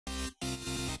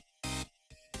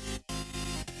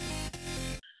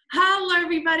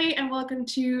everybody, and welcome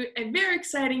to a very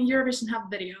exciting Eurovision Hub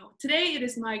video. Today it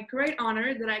is my great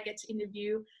honor that I get to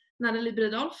interview Nathalie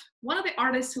Brydolf, one of the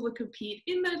artists who will compete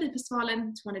in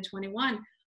Melodifestivalen 2021.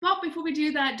 But before we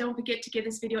do that, don't forget to give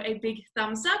this video a big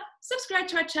thumbs up, subscribe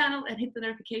to our channel, and hit the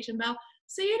notification bell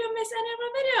so you don't miss any of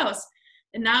our videos.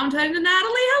 And now I'm talking to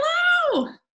Nathalie. Hello!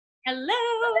 Hello!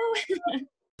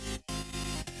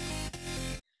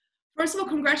 First of all,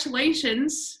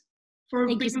 congratulations for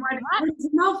being my first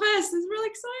Melfest. It's really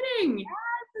exciting. Yes,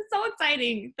 it's so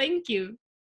exciting. Thank you.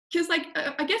 Because I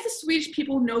guess the Swedish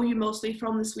people know you mostly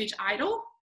from the Swedish Idol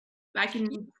back in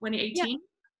 2018. Yeah.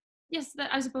 Yes,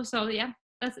 I suppose so. Yeah,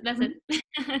 that's it.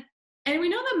 And we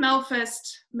know that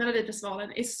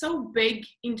Melodifestivalen is so big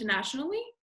internationally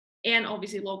and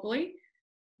obviously locally.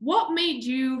 What made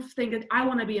you think that I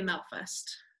want to be a Melfest?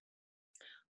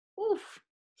 Oof.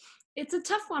 It's a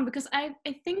tough one because I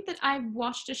think that I've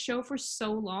watched the show for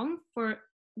so long for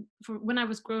when I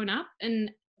was growing up,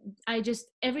 and I just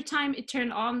every time I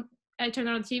turned on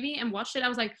TV and watched it, I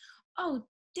was like, oh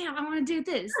damn, I want to do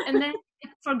this, and then I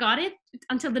forgot it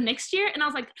until the next year, and I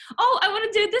was like, oh, I want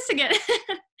to do this again.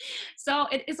 So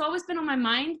it's always been on my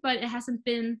mind, but it hasn't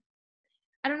been.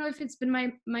 I don't know if it's been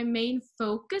my main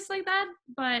focus like that,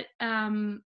 but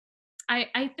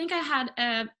I think I had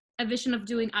a vision of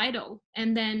doing Idol,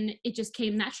 and then it just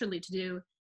came naturally to do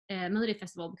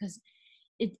Melodifestivalen because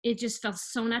it just felt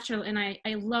so natural, and I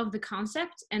love the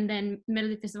concept, and then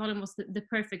Melodifestivalen was the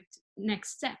perfect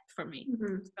next step for me.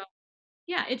 Mm-hmm. So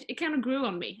yeah, it kind of grew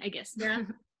on me, I guess. Yeah,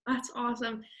 that's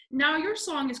awesome. Now your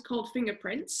song is called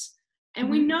Fingerprints,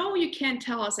 and we know you can't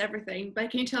tell us everything,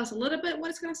 but can you tell us a little bit what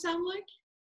it's going to sound like?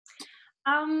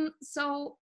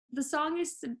 So the song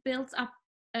is built up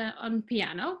on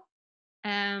piano.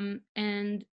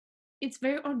 And it's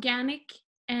very organic,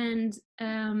 and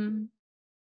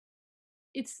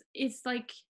it's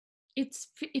like it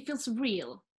feels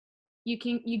real.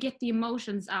 You get the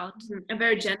emotions out. A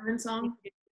very genuine song.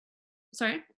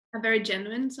 Sorry? A very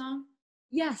genuine song.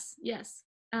 Yes.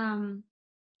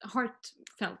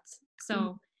 Heartfelt.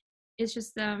 So it's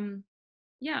just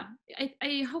yeah.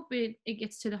 I hope it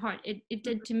gets to the heart. It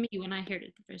did to me when I heard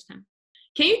it the first time.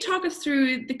 Can you talk us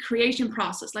through the creation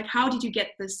process? Like, how did you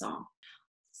get this song?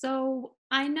 So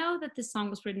I know that this song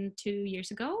was written 2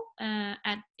 years ago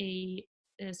at a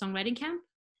songwriting camp,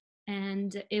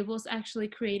 and it was actually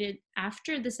created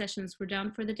after the sessions were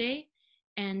done for the day.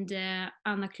 And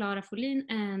Anna Clara Folin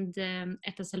and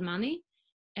Etta Selmani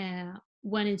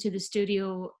went into the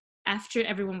studio after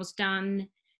everyone was done,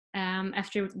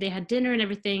 after they had dinner and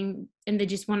everything, and they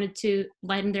just wanted to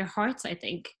lighten their hearts, I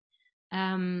think.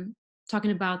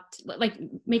 Talking about like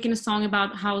making a song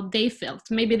about how they felt.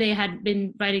 Maybe they had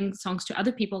been writing songs to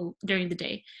other people during the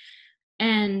day,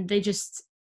 and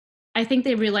I think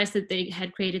they realized that they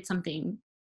had created something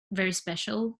very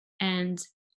special, and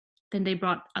then they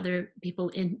brought other people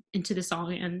into the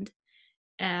song and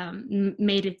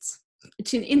made it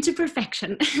into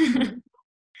perfection.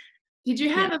 Did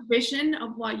you have a vision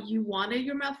of what you wanted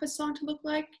your Melfest song to look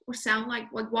like or sound like?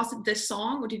 Like, was it this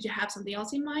song, or did you have something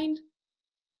else in mind?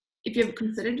 If you ever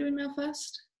considered doing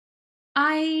Melfest?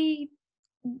 I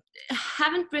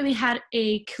haven't really had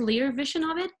a clear vision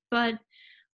of it, but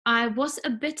I was a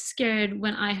bit scared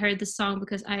when I heard the song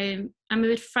because I'm a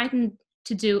bit frightened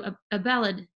to do a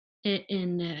ballad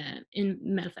in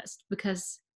Melfest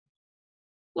because,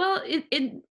 well,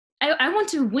 I want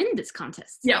to win this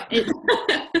contest. Yeah, it's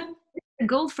a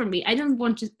goal for me. I don't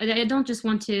just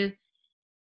want to.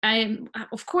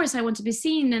 Of course I want to be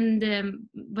seen and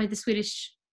by the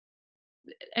Swedish.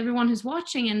 Everyone who's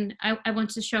watching, and I want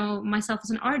to show myself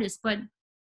as an artist, but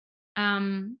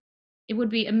it would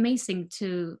be amazing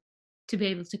to be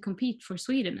able to compete for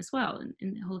Sweden as well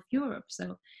in the whole of Europe.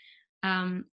 So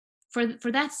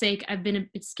for that sake, I've been a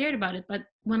bit scared about it. But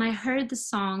when I heard this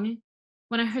song,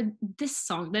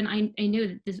 then I knew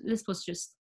that this was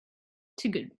just too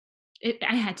good.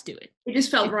 I had to do it. It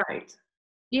just felt right.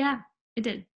 Yeah, it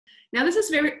did. Now this is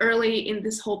very early in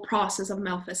this whole process of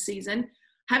Melfest season.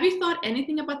 Have you thought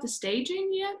anything about the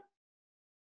staging yet?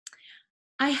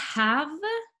 I have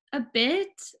a bit.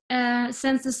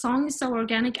 Since the song is so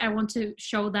organic, I want to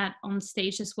show that on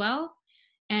stage as well.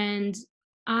 And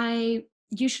I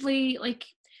usually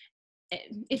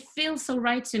it feels so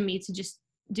right to me to just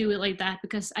do it like that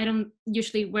because I don't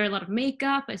usually wear a lot of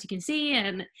makeup, as you can see,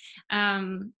 and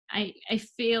I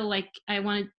feel like I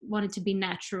want it to be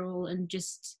natural and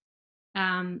just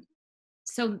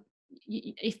so.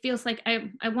 It feels like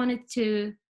I wanted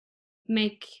to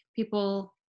make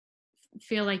people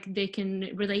feel like they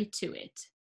can relate to it.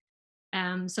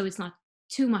 So it's not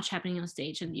too much happening on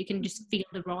stage and you can just feel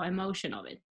the raw emotion of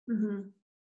it. Mm-hmm.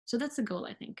 So that's the goal,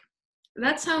 I think.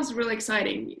 That sounds really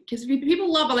exciting because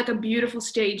people love like a beautiful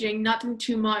staging, nothing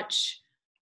too much.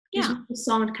 Just Yeah. want the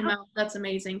song to come out. That's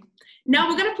amazing. Now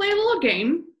we're gonna play a little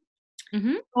game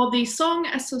called the Song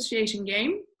Association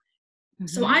Game.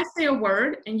 So I say a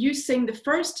word and you sing the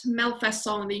first Melfest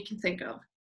song that you can think of.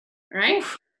 All right?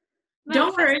 Oof.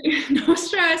 Don't worry, no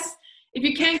stress. If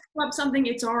you can't come up something,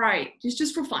 it's all right. It's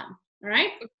just for fun. All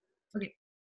right? Okay.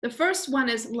 The first one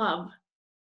is love.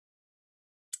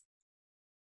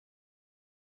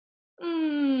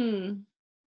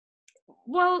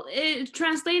 Well, it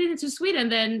translated into Sweden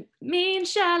then. Min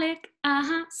kärlek,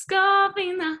 ska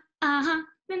vinna, na na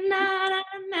na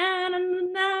na na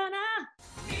na na.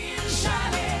 Min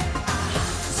kärlek,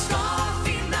 ska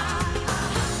vinna,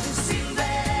 sin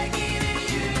väg i det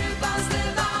djupaste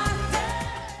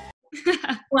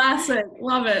vatten. Classic.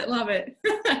 Love it, love it.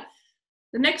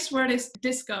 The next word is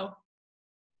disco.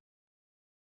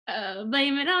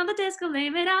 Blame it on the disco,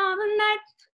 blame it on the night.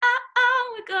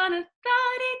 Oh, we're gonna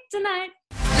party tonight.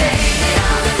 Blame it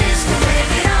on the disco,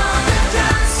 blame it on the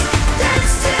drums.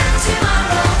 Dance till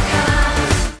tomorrow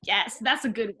comes. Yes, that's a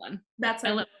good one. That's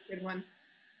a good one.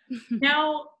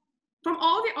 Now, from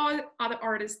all the other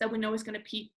artists that we know is going to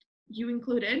peak, you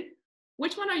included,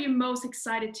 which one are you most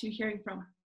excited to hearing from?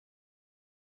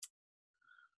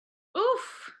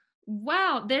 Oof.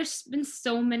 Wow, there's been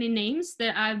so many names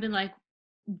that I've been like,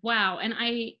 wow. And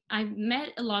I've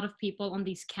met a lot of people on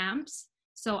these camps,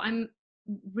 so I'm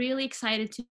really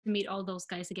excited to meet all those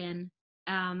guys again.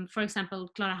 For example,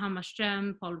 Clara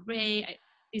Hammarström, Paul Ray,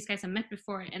 these guys I met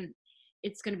before, and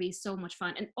it's going to be so much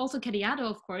fun. And also Cariado,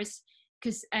 of course,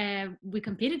 because we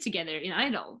competed together in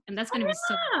Idol, and that's going to be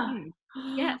so fun.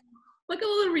 Yeah, like a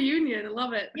little reunion. I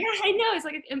love it. Yeah, I know, it's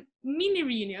like a mini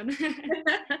reunion.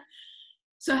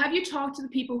 So have you talked to the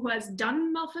people who has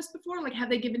done Melfest before? Like, have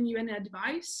they given you any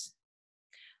advice?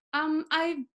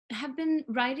 I have been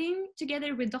writing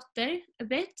together with Dotter a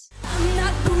bit. I'm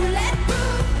not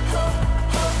bulletproof,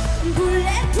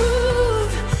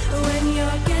 bulletproof when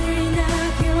you're getting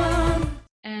up,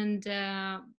 and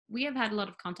we have had a lot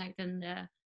of contact, and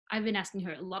I've been asking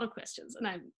her a lot of questions, and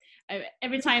I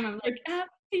every time I'm like,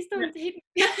 please don't hate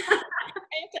me. I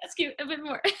have to ask you a bit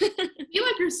more. You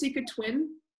like your secret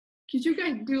twin? Because you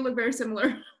guys do look very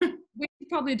similar. We should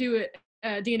probably do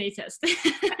a DNA test.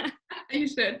 You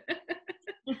should.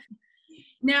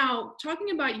 Now,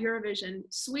 talking about Eurovision,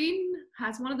 Sweden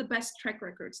has one of the best track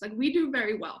records. Like, we do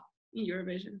very well in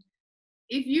Eurovision.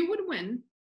 If you would win,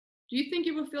 do you think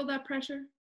you would feel that pressure?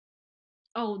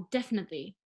 Oh,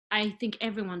 definitely. I think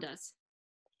everyone does.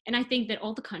 And I think that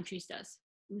all the countries does.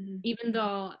 Even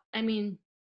though, I mean,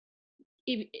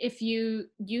 if you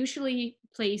usually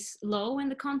place low in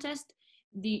the contest,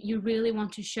 you really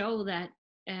want to show that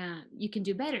you can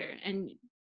do better, and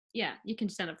yeah, you can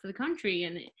stand up for the country.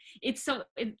 And it's so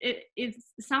it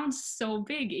sounds so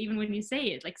big even when you say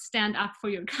it, like stand up for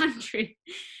your country.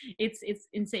 It's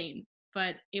insane,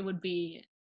 but it would be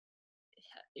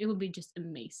just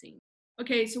amazing.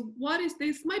 Okay, so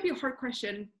this might be a hard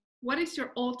question. What is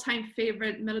your all-time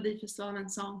favorite Melodifestivalen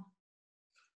song?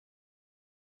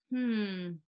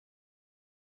 I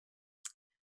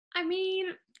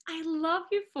mean, I love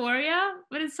Euphoria,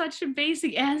 but it's such a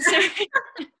basic answer.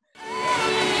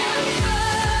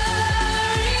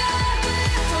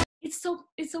 It's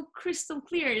so crystal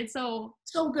clear. It's so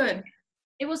good.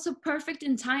 It was so perfect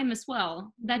in time as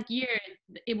well. That year,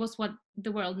 it was what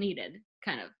the world needed,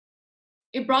 kind of.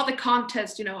 It brought the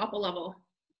contest, up a level.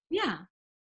 Yeah,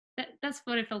 that's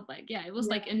what it felt like. Yeah, it was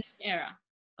like a new era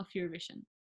of Eurovision.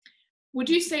 Would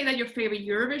you say that your favorite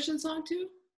Eurovision song too?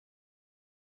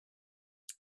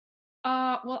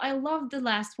 Well, I love the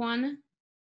last one.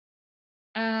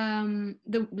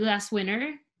 The last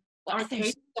winner. Well, Okay.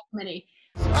 There's so many.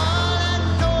 All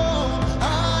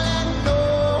I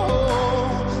know,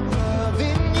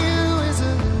 loving you is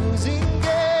a losing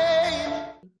game.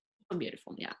 So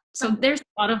beautiful, yeah. So there's a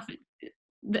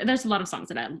lot of songs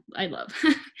that I love.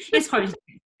 It's hard.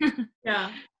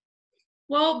 Yeah.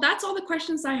 Well, that's all the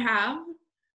questions I have.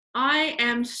 I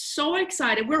am so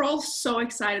excited. We're all so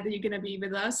excited that you're going to be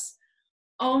with us.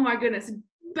 Oh my goodness.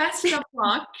 Best of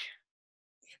luck.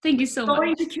 Thank you so much.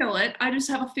 Going to kill it. I just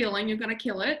have a feeling you're going to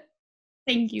kill it.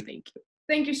 Thank you.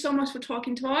 Thank you so much for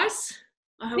talking to us.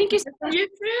 I hope Thank you to see you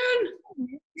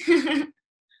soon.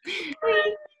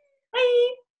 Bye.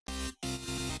 Bye.